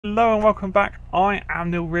Hello and welcome back. I am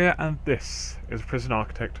Neil Rear and this is Prison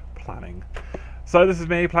Architect Planning. So this is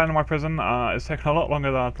me planning my prison. It's taken a lot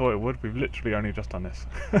longer than I thought it would. We've literally only just done this.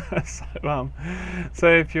 So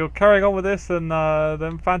if you're carrying on with this, then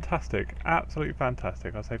fantastic. Absolutely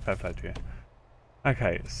fantastic. I say fair play to you.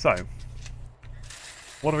 Okay, so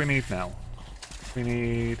what do we need now? We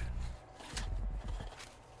need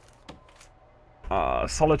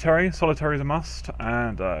solitary. Solitary is a must.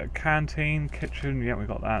 And canteen, kitchen, yeah, we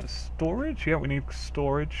got that. Storage, yeah, we need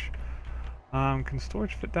storage. Can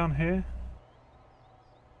storage fit down here?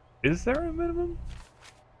 Is there a minimum?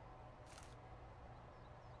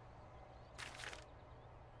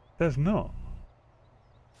 There's not.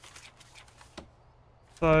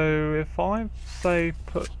 So if I say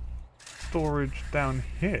put storage down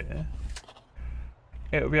here,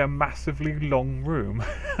 it would be a massively long room.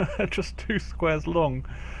 Just 2 squares long.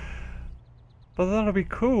 But that'll be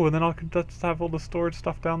cool, and then I could just have all the storage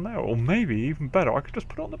stuff down there. Or maybe, even better, I could just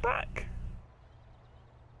put it on the back.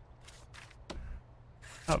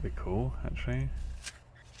 That'd be cool, actually.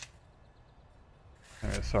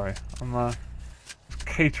 Anyway, sorry. I'm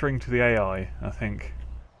catering to the AI, I think.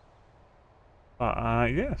 But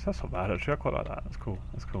yes, that's not bad actually. I quite like that. That's cool.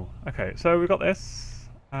 That's cool. Okay, so we've got this,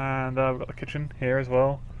 and we've got the kitchen here as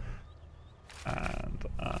well. And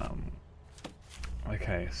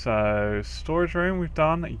okay, so storage room we've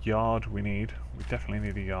done. Yard we need. We definitely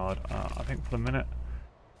need a yard. I think for the minute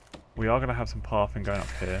we are going to have some pathing going up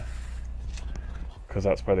here, because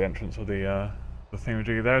that's where the entrance of the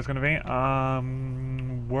thingamajiggy there is going to be.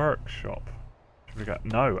 Workshop. Should we go?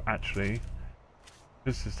 No, actually.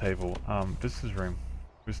 Visitors table. Visitors room.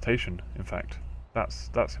 Visitation, in fact.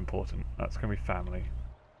 That's important. That's going to be family.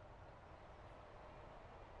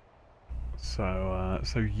 So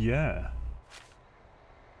yeah.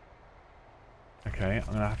 Okay, I'm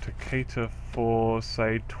going to have to cater for,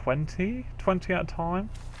 say, 20 at a time.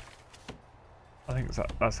 I think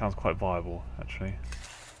that sounds quite viable, actually.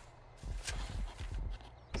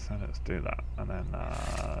 So let's do that, and then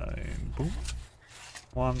boom.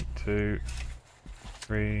 1, 2,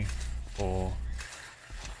 3, 4,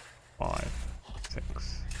 5,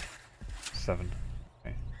 6, 7.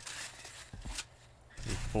 Okay.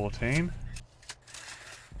 14.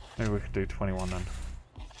 Maybe we could do 21 then.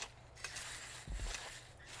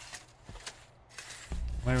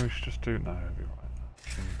 Maybe we should just do, no, it'd be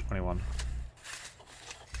right. 21.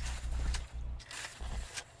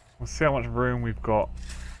 We'll see how much room we've got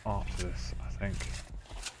after this, I think.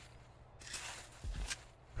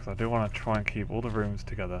 Because I do want to try and keep all the rooms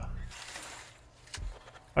together.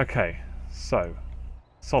 Okay, so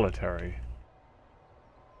solitary.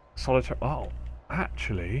 Oh,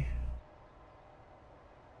 actually,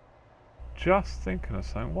 just thinking of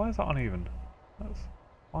something. Why is that uneven? That's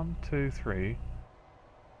 1, 2, 3.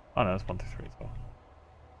 Oh no, that's 1, 2, 3 as well.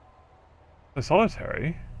 The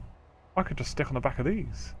solitary, I could just stick on the back of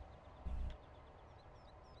these.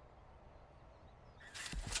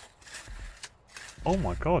 Oh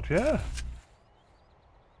my god, yeah.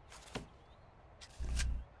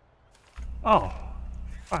 Oh,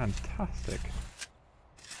 fantastic.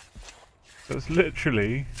 So it's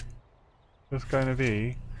literally just going to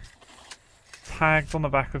be tagged on the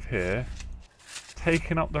back of here,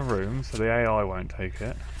 taking up the room so the AI won't take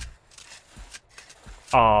it.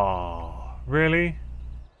 Ah, really?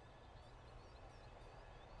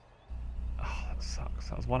 Oh, that sucks.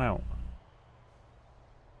 That was one out.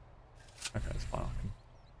 Okay, it's fine.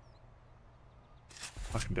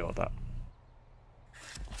 I can deal with that.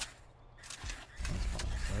 That's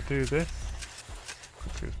fine. So I do this as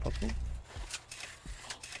quickly as possible.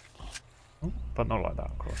 Oh, but not like that,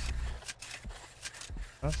 of course.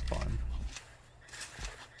 That's fine.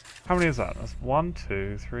 How many is that? That's 1,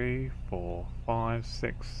 2, 3, 4, 5,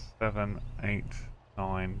 6, 7, 8,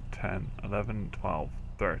 9, 10, 11, 12,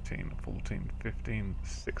 13, 14, 15,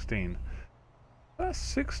 16. That's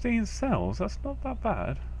 16 cells. That's not that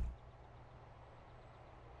bad.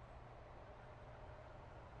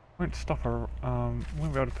 Won't stop a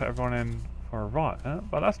won't be able to put everyone in for a riot,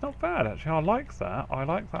 but that's not bad actually. I like that. I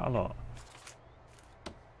like that a lot.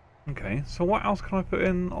 Okay, so what else can I put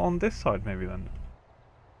in on this side maybe then?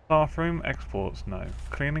 Bathroom, exports, no.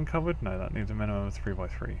 Cleaning cupboard, no, that needs a minimum of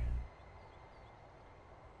 3x3.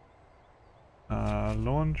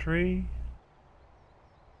 Laundry.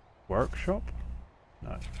 Workshop?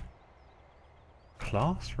 No.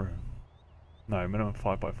 Classroom? No, minimum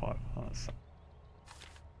 5x5. Oh, that's...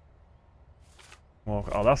 Well,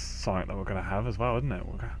 oh, that's something that we're going to have as well, isn't it?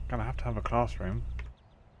 We're going to have a classroom.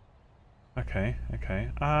 Okay, okay.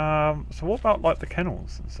 So what about like the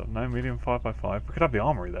kennels and stuff? No, medium 5x5. We could have the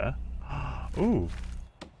armory there. Ooh.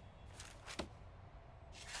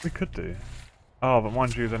 We could do. Oh, but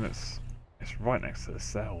mind you, then it's right next to the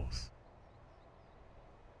cells.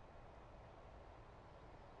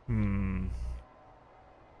 Hmm.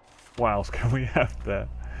 What else can we have there?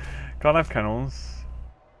 Can't have kennels.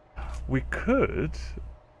 We could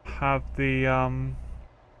have the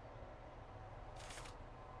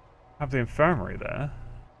infirmary there.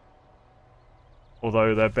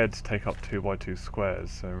 Although their beds take up 2 by 2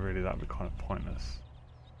 squares, so really that would be kind of pointless.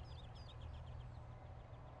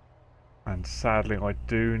 And sadly I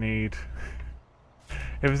do need...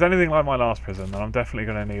 If it's anything like my last prison, then I'm definitely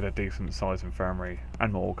going to need a decent sized infirmary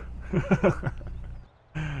and morgue.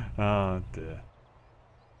 Oh dear.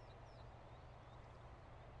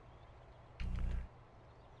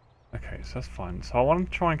 Okay, so that's fine. So I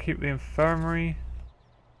want to try and keep the infirmary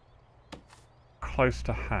close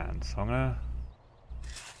to hand. So I'm going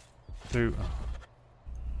to do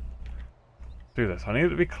this. I need it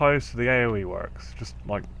to be close to the AoE works, just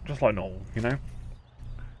like normal, you know.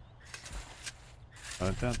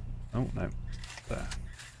 Down. Oh no, there.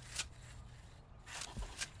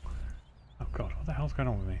 Oh god, what the hell's going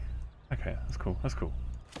on with me? Okay, that's cool. That's cool.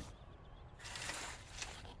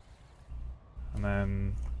 And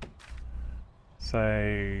then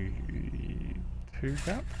say 2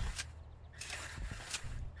 gap.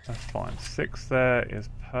 That's fine. 6 there is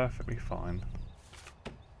perfectly fine.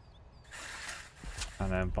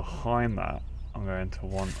 And then behind that, I'm going to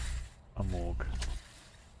want a morgue.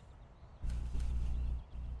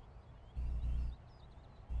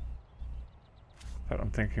 But I'm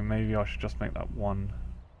thinking maybe I should just make that one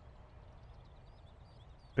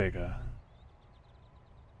bigger.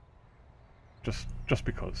 Just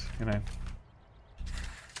because, you know. Okay,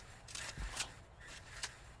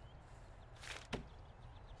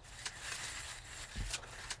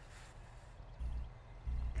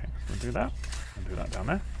 so we'll do that. We'll do that down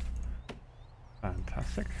there.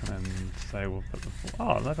 Fantastic. And then say we'll put the...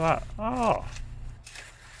 Oh, look at that. Oh!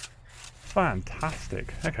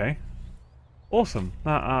 Fantastic. Okay. Awesome.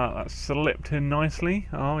 That slipped in nicely.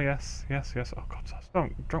 Oh, yes. Yes, yes. Oh, God. I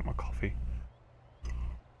don't drink my coffee.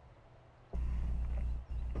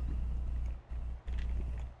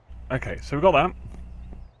 Okay, so we got that.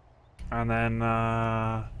 And then...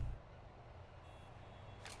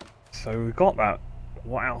 so we got that.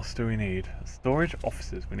 What else do we need? Storage,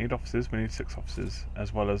 offices. We need offices. We need 6 offices.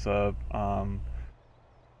 As well as a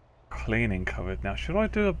cleaning cupboard. Now, should I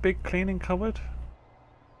do a big cleaning cupboard?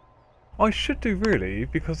 I should do, really,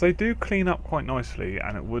 because they do clean up quite nicely,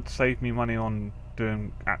 and it would save me money on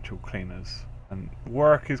doing actual cleaners. And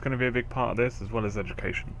work is going to be a big part of this, as well as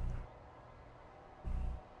education.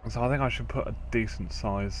 So I think I should put a decent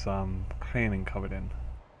size cleaning cupboard in.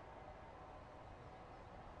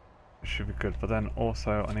 It should be good, but then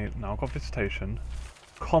also I need... Now I've got visitation.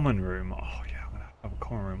 Common room. Oh yeah, I'm going to have a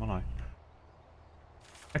common room, aren't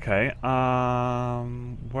I? Okay,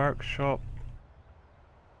 workshop.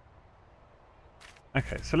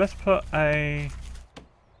 Okay, so let's put a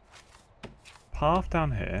path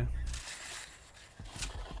down here.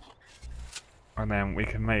 And then we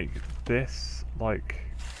can make this, like,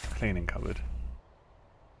 cleaning cupboard.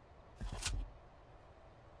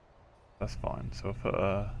 That's fine. So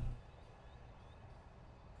we'll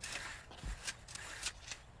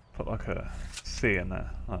put like a C in there,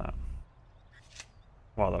 like that.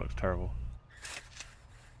 Wow, that looks terrible.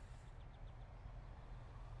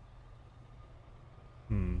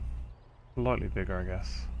 Slightly bigger, I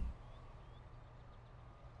guess.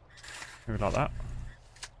 Maybe like that.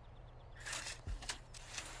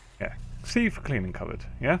 Yeah. C for cleaning cupboard.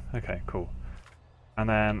 Yeah? Okay, cool. And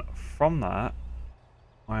then from that,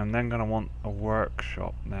 I am then going to want a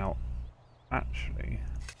workshop. Now, actually,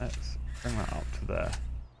 let's bring that up to there.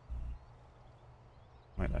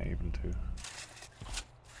 Make that even too.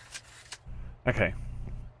 Okay.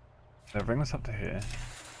 So bring this up to here.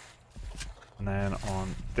 And then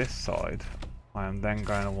on this side, I am then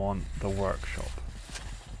going to want the workshop.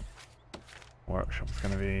 Workshop's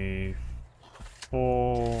going to be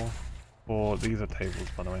 4... These are tables,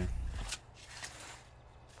 by the way.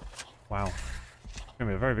 Wow. It's going to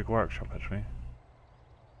be a very big workshop, actually.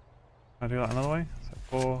 Can I do that another way? So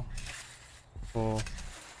 4...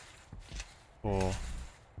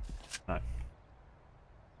 No.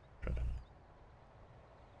 Good.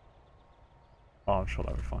 Oh, I'm sure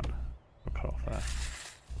that'll be fine. We'll cut off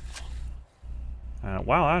there.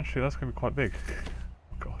 Wow, actually, that's going to be quite big.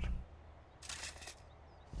 Oh, God.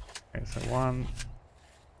 Okay, so 1,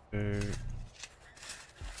 2...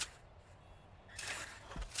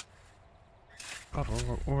 God,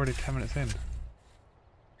 we're already 10 minutes in.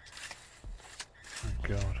 Oh,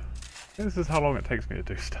 God. This is how long it takes me to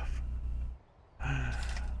do stuff.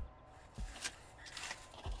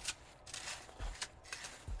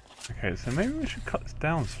 Okay, so maybe we should cut this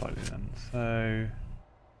down slightly then. So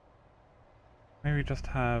maybe just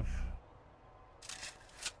have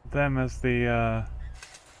them as the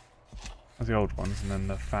old ones, and then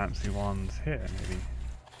the fancy ones here, maybe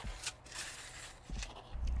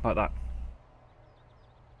like that.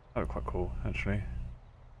 That would be quite cool, actually.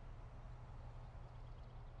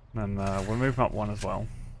 And then we'll move up one as well,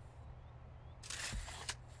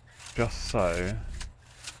 just so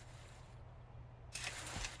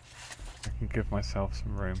I can give myself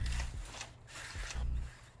some room.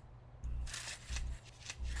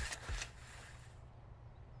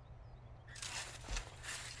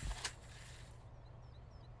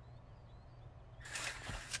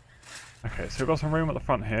 Okay, so we've got some room at the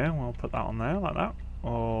front here. We'll put that on there like that.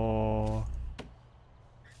 Or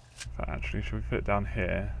in fact, actually, should we put it down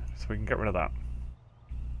here so we can get rid of that?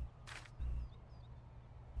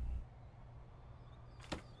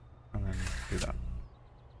 And then do that.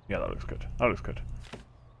 Yeah, that looks good. That looks good.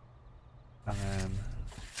 And then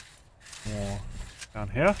more down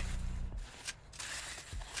here.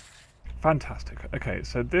 Fantastic. Okay,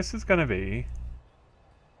 so this is going to be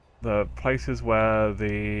the places where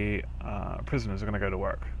the prisoners are going to go to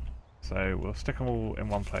work. So we'll stick them all in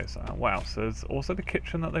one place. Wow, so there's also the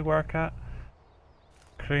kitchen that they work at.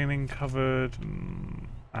 Cleaning cupboard,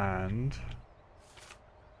 and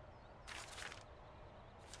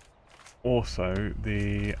also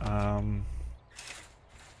the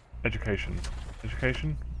education.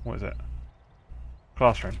 Education? What is it?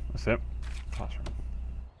 Classroom. That's it. Classroom.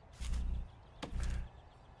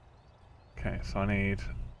 Okay, so I need...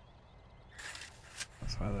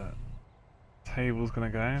 That's where the table's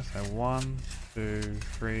going to go. So 1, 2,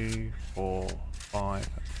 3, 4, 5,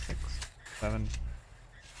 6, 7,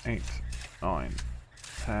 8, 9,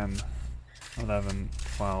 10, 11,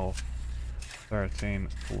 12, 13,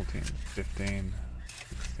 14, 15,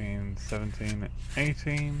 16, 17,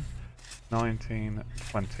 18, 19,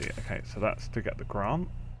 20. Okay, so that's to get the grant.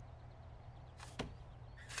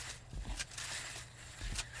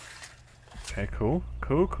 Okay, cool.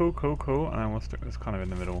 Cool, cool, cool, cool. And then we'll stick this kind of in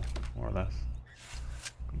the middle, more or less.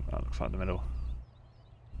 That looks like the middle.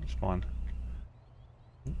 That's fine.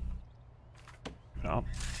 Move it up.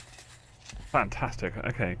 Fantastic.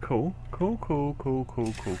 Okay, cool. Cool, cool, cool,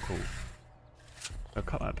 cool, cool, cool. So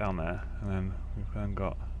cut that down there, and then we've then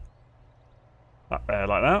got that there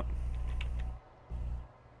like that.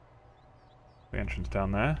 The entrance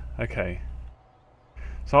down there. Okay.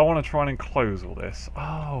 So I want to try and enclose all this.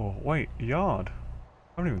 Oh, wait, yard. I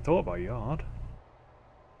haven't even thought about yard.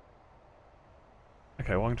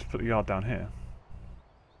 Okay, well I can just put the yard down here.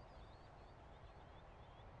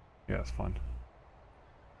 Yeah, that's fine.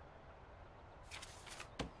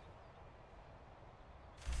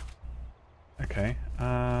 Okay,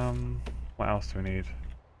 what else do we need?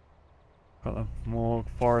 Got the more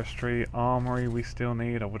forestry, armory we still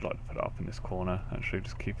need. I would like to put it up in this corner, actually,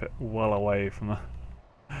 just keep it well away from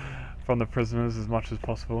the prisoners as much as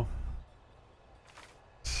possible.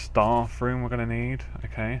 Staff room we're going to need.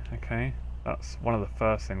 Okay, okay. That's one of the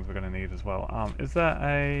first things we're going to need as well. Is there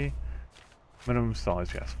a minimum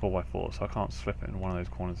size? Yes, 4x4, so I can't slip it in one of those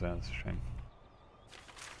corners there. That's a shame.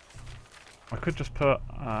 I could just put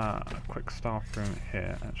a quick staff room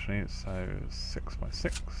here, actually, so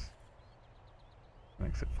 6x6.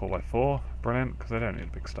 Makes it 4x4. Brilliant, because I don't need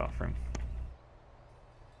a big staff room.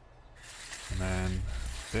 And then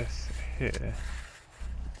this here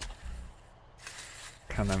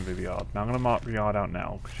can then be the yard. Now I'm going to mark the yard out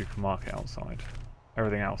now, because you can mark it outside.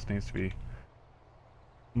 Everything else needs to be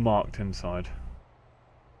marked inside.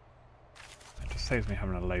 It just saves me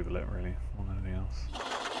having to label it, really, more than anything else.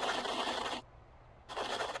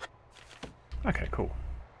 Okay, cool.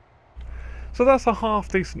 So that's a half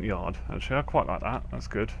decent yard, actually. I quite like that. That's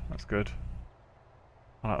good. That's good.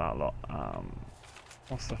 I like that a lot.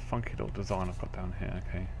 What's the funky little design I've got down here?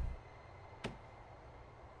 Okay.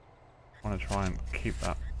 I want to try and keep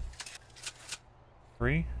that.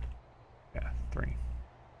 3? Yeah, 3.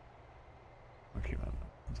 I'll keep that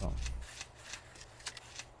as well.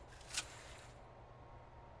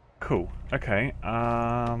 Cool. Okay.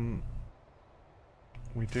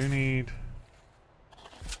 We do need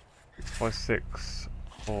 6x6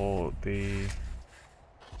 for the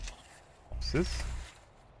offices.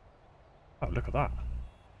 Oh, look at that.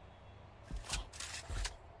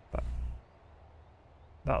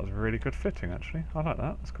 That was really good fitting, actually. I like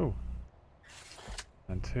that. That's cool.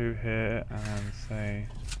 And 2 here, and then say...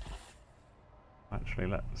 Actually,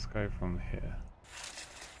 let's go from here.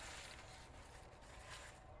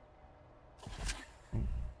 Ooh.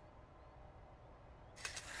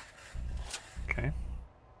 Okay.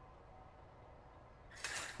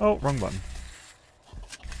 Oh, wrong button.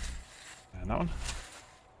 And that one.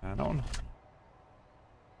 And that one.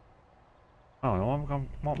 Oh,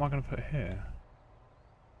 what am I going to put here?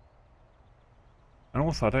 And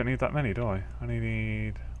also, I don't need that many, do I? I only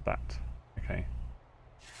need that. Okay.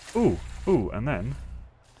 Ooh, ooh, and then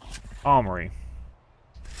armory.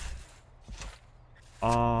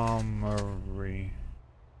 Armory.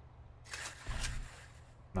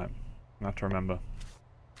 No, I have to remember.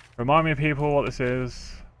 Remind me, people, what this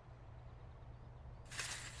is.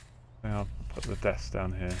 I think I'll put the desk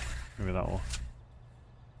down here. Maybe that will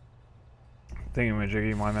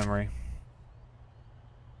thingamajiggy my memory.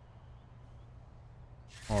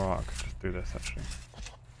 Or I could just do this actually.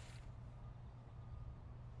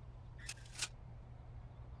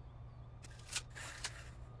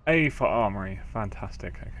 A for armory,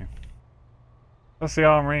 fantastic. Okay, that's the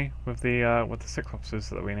armory with the 6 officers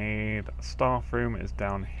that we need. Staff room is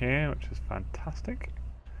down here, which is fantastic.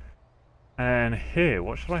 And here,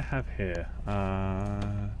 what should I have here?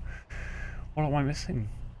 What am I missing?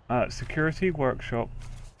 Security, workshop.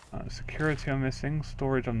 Security I'm missing.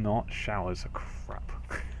 Storage I'm not. Showers are crap.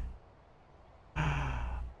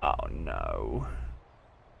 Oh no.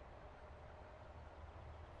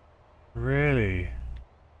 Really?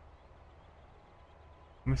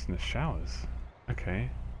 I'm missing the showers. Okay.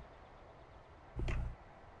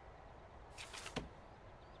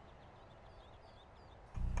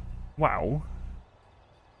 Wow.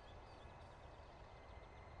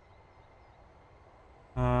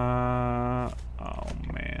 Oh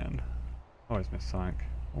man. Always miss something.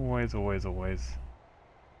 Always, always, always.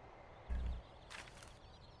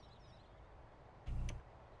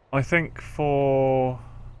 I think for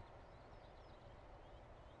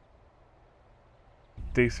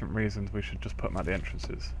decent reasons we should just put them at the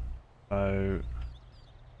entrances. So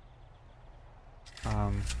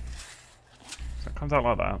it comes out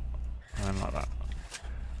like that, and then like that.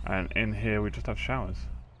 And in here we just have showers.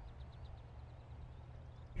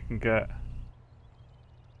 You can get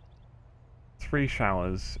 3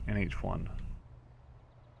 showers in each one.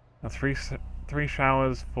 Now three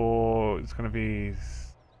showers for, it's going to be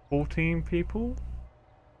 14 people?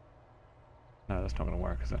 No, that's not going to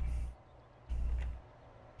work, is it?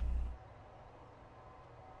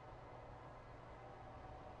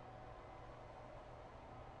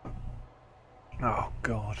 Oh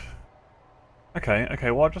god. Okay,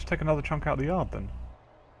 well I'll just take another chunk out of the yard then.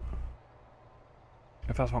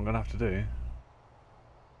 If that's what I'm going to have to do.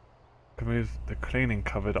 Can move the cleaning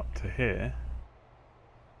cupboard up to here.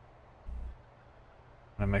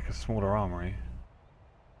 And make a smaller armory.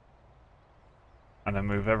 And then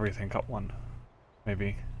move everything up one.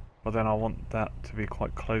 Maybe. But then I want that to be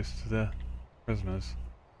quite close to the prisoners.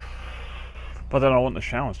 But then I want the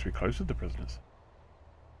showers to be close to the prisoners.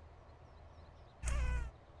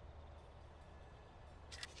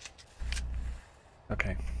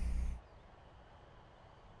 Okay.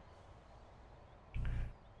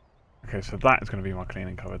 Okay, so that is going to be my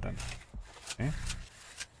cleaning cupboard then. Okay.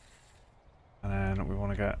 And then we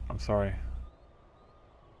want to get, I'm sorry.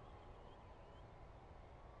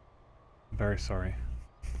 I'm very sorry.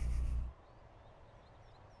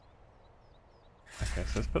 Okay,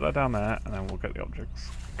 so let's put that down there, and then we'll get the objects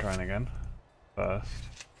going again first.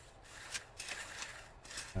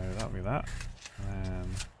 So that'll be that, and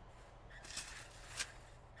then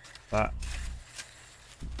that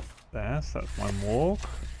there. So that's my morgue,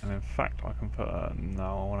 and in fact, I can put a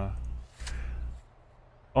no.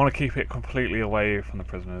 I want to keep it completely away from the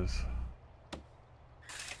prisoners,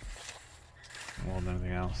 more than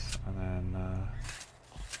anything else, and then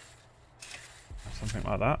something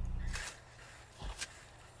like that.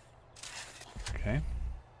 Okay.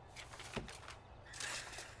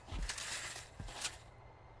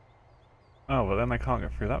 Oh, but then they can't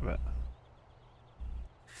get through that bit.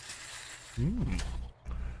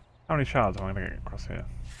 How many shards am I going to get across here?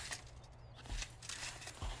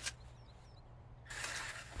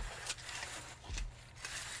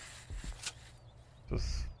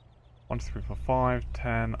 Just 1, 2, 3, 4, 5,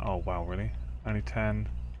 10. Oh wow, really? Only 10.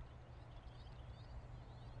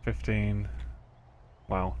 15.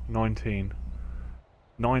 Wow, 19.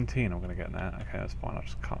 19 I'm going to get in there. Okay, that's fine. I'll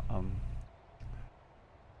just cut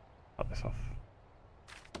this off.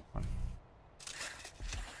 Fine.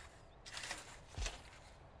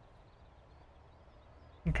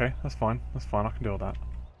 Okay, that's fine. That's fine. I can do all that.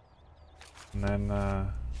 And then I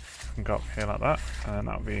can go up here like that, and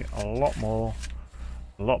that'll be a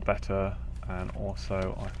lot better. And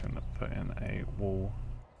also I can put in a wall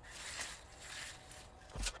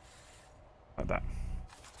like that.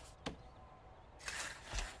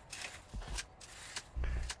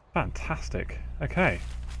 Fantastic. Okay.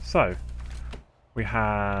 So, we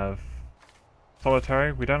have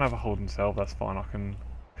solitary. We don't have a holding cell, that's fine. I can,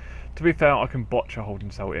 to be fair, I can botch a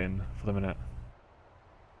holding cell in for the minute.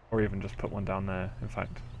 Or even just put one down there, in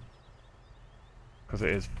fact. Because it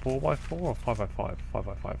is 4x4 or 5x5?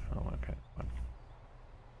 5x5. Oh, okay, fine.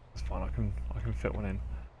 That's fine, I can fit one in.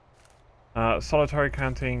 Solitary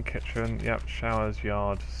canteen, kitchen, yep, showers,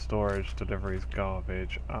 yard, storage, deliveries,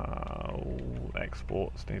 garbage.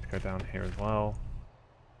 Exports need to go down here as well.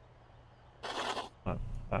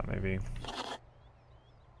 That maybe.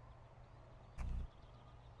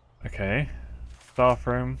 Okay.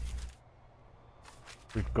 Bathroom.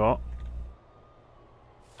 We've got.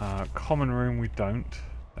 Common room we don't.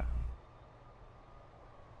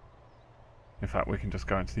 In fact, we can just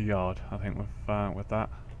go into the yard, I think, with that.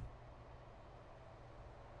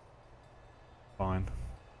 Fine.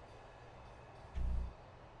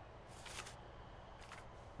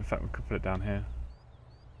 In fact, we could put it down here.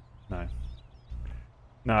 No.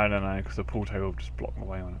 No, because the pool table will just block my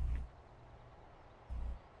way on it.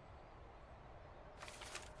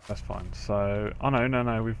 That's fine. So, oh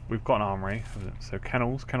no, we've got an armory. So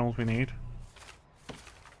kennels we need.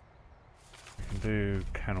 We can do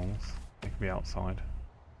kennels. They can be outside.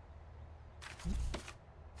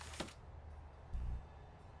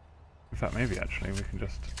 In fact, maybe actually we can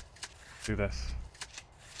just do this.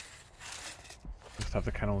 Just have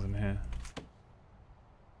the kennels in here.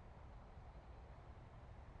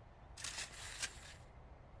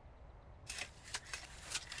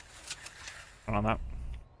 On that.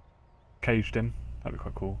 Caged in. That'd be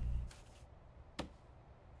quite cool.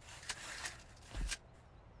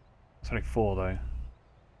 It's only 4 though.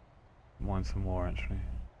 Mind some more actually.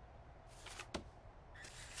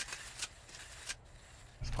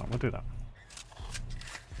 That's fine, we'll do that.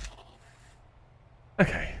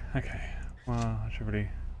 Okay. Well, I should really...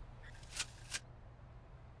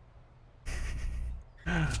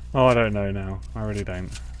 Oh, I don't know now. I really don't.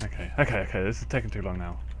 Okay, this is taking too long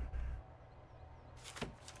now.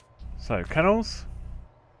 So, kennels.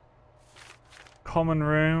 Common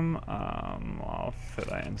room. I'll fit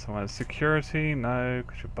that in somewhere. Security, no,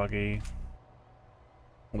 because you're buggy.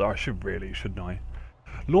 Although I should really, shouldn't I?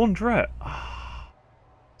 Laundrette.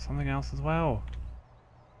 Something else as well.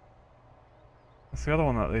 That's the other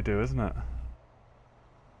one that they do, isn't it?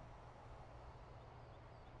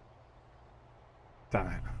 Damn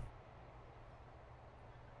it.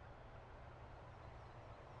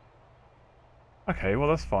 Okay, well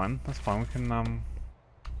that's fine. That's fine. We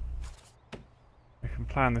can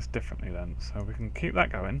plan this differently then. So we can keep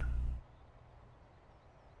that going.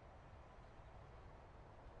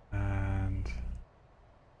 And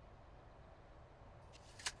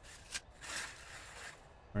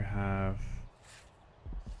we have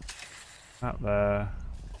that there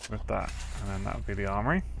with that, and then that would be the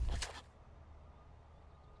armory.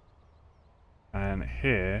 And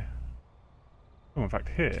here, oh, in fact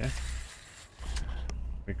here,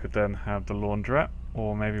 we could then have the laundrette,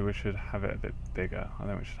 or maybe we should have it a bit bigger. I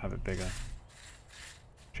think we should have it bigger,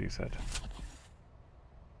 she said.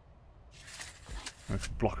 We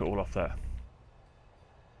could block it all off there.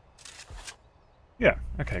 Yeah,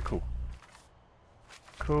 okay, cool.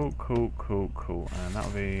 Cool. And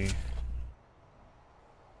that'll be...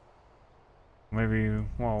 maybe,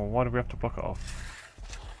 well, why do we have to block it off?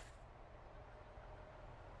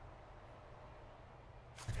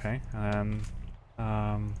 Okay, and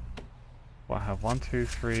then, what I have 1, 2,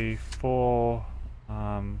 3, 4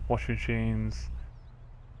 washing machines,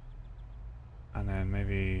 and then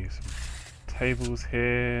maybe some tables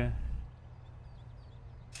here,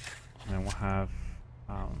 and then we'll have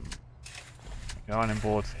the ironing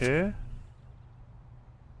boards here,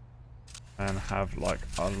 and have like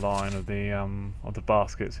a line of the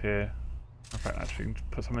baskets here. In fact, actually,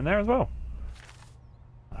 put some in there as well.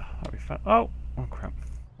 That'd be fun. Oh crap!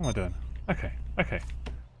 What am I doing? Okay.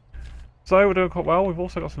 So we're doing quite well. We've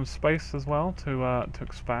also got some space as well to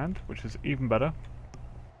expand, which is even better.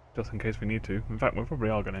 Just in case we need to. In fact, we probably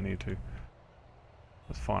are going to need to.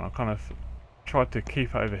 That's fine. I've kind of tried to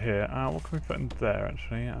keep it over here. What can we put in there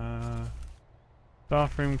actually?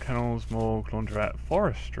 Bathroom, kennels, morgue, laundrette,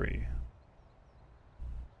 forestry.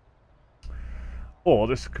 Or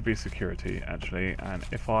this could be security actually, and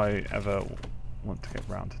if I ever want to get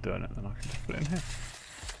around to doing it, then I can just put it in here.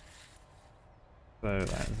 So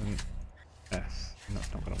that is an S, and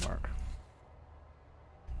that's not going to work.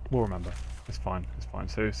 We'll remember. It's fine.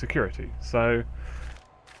 So security. So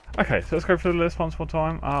okay, so let's go through the list once more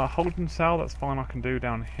time. Holding cell, that's fine. I can do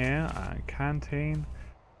down here. Canteen,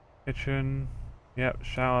 kitchen, yep,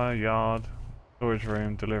 shower, yard, storage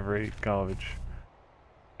room, delivery, garbage.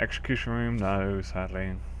 Execution room, no,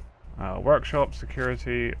 sadly. Workshop,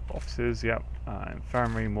 security, offices, yep.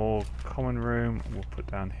 Infirmary, more common room. We'll put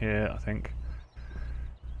down here, I think.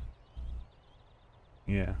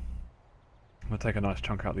 Yeah. We'll take a nice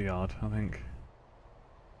chunk out of the yard, I think.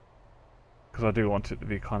 Because I do want it to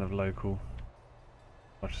be kind of local.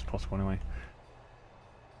 As much as possible, anyway.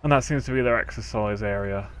 And that seems to be their exercise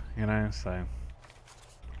area, you know, so...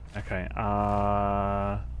 Okay,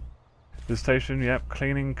 the station, yep,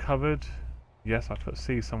 cleaning cupboard. Yes, I put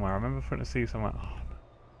C somewhere. I remember putting a C somewhere. Oh,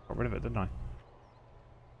 got rid of it, didn't I?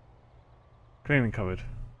 Cleaning cupboard.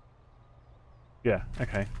 Yeah,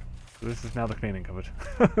 okay. So this is now the cleaning cupboard.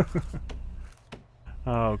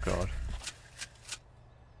 Oh god.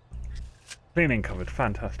 Cleaning cupboard,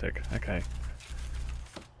 fantastic. Okay.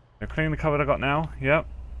 So cleaning the cupboard I got now. Yep.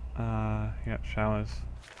 Yep, showers.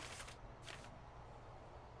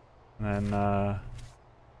 And then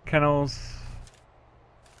kennels,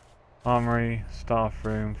 armory, staff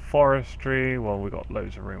room, forestry. Well, we got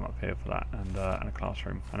loads of room up here for that, and a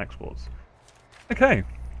classroom and exports. Okay,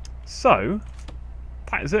 so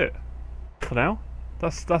that is it for now.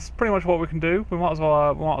 That's pretty much what we can do. We might as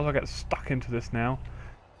well get stuck into this now,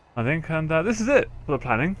 I think. And this is it for the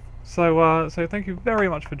planning. So so thank you very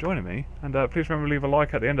much for joining me, and please remember to leave a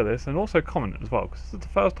like at the end of this, and also comment as well, because this is the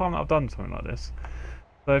first time that I've done something like this.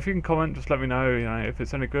 So if you can comment, just let me know, you know, if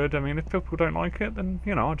it's any good. I mean, if people don't like it, then,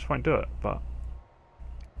 you know, I just won't do it. But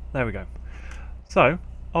there we go. So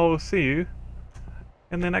I'll see you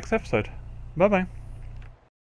in the next episode. Bye bye.